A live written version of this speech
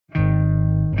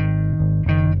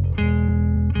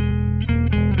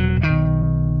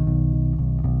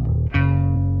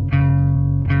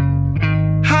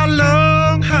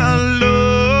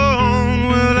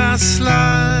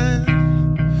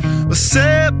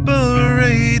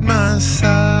separate my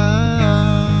side.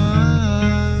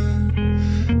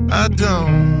 I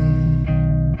don't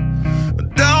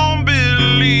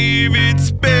believe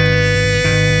it's been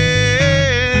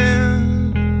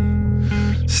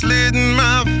slitting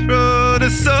my throat.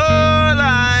 That's all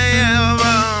I am.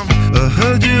 I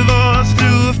heard your voice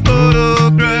through a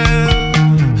photograph.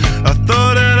 I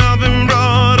thought that I've been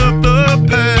brought up the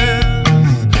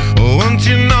past. Once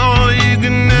you know you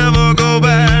can never go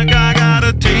back, I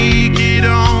gotta take it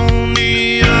on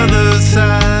the other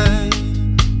side.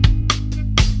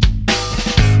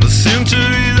 The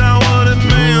centuries are what it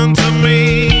meant to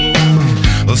me.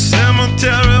 A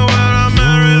cemetery where I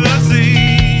marry the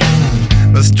sea.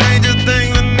 A stranger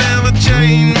thing that never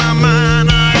changed my mind.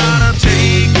 I gotta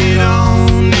take it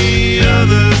on the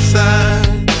other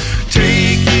side.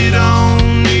 Take it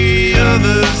on the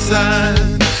other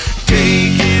side.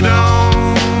 Take it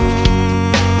on.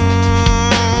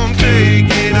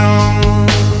 Take it on.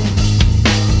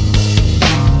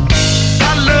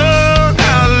 How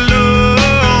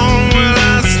long will I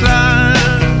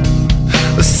slide?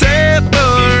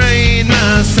 Separate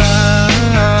my side.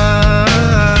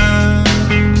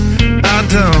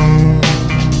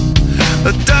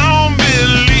 I don't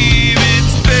believe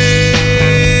it's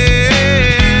been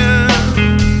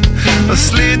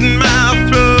slitting my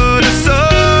throat. It's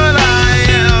all I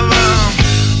ever.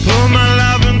 Pour my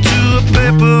life into a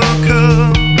paper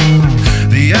cup.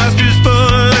 The ice is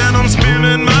full and I'm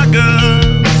spilling my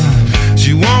guts.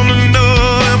 She wanna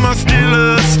know, am I still a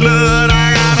slut? I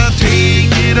gotta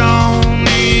take it on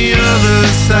the other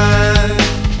side.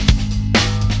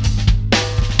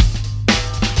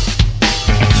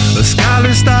 The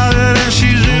skyline started and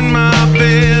she's in my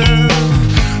bed.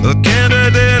 A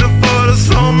candidate for the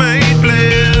soulmate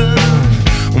blend.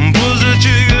 Pulls the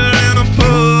trigger and I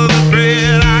pull the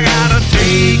thread. I gotta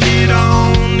take it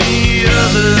on the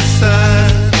other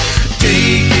side.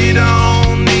 Take it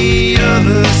on the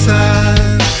other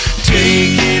side.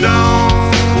 Take it on.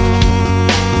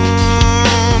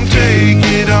 Take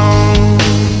it on.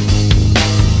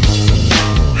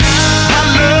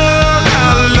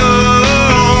 How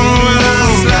long will I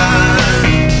slide?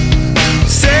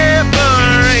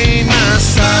 Separate my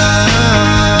side.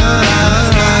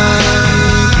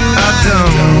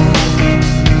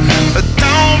 I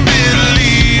don't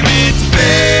believe it's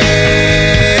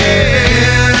been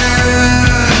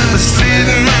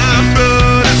slitting my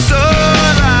throat. It's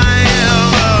all I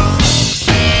ever.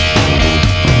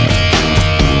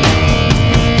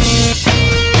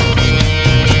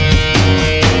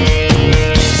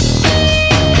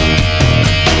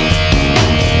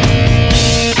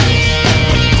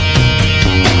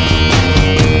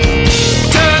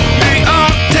 Turn me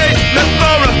on, take me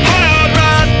for a hard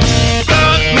ride.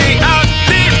 Fuck me out,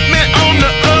 leave me on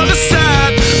the other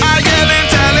side. I yell and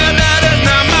tell her that it's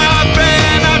not my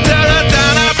friend. I tear her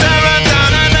down,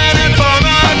 and then it's for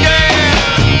again.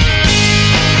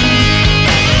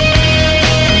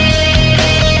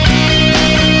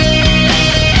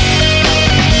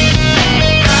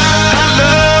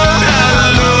 How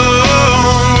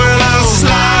long will I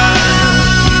slide?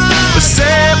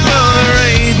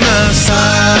 Separate my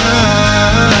side.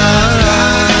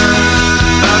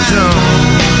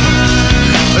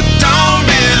 I don't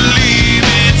believe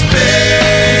it's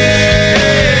been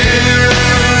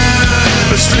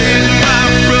slitting my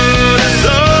throat. It's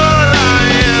all I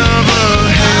ever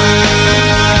had.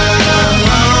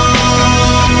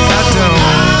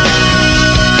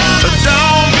 I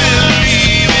don't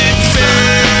believe it's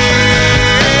been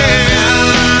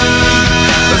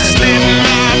slitting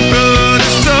my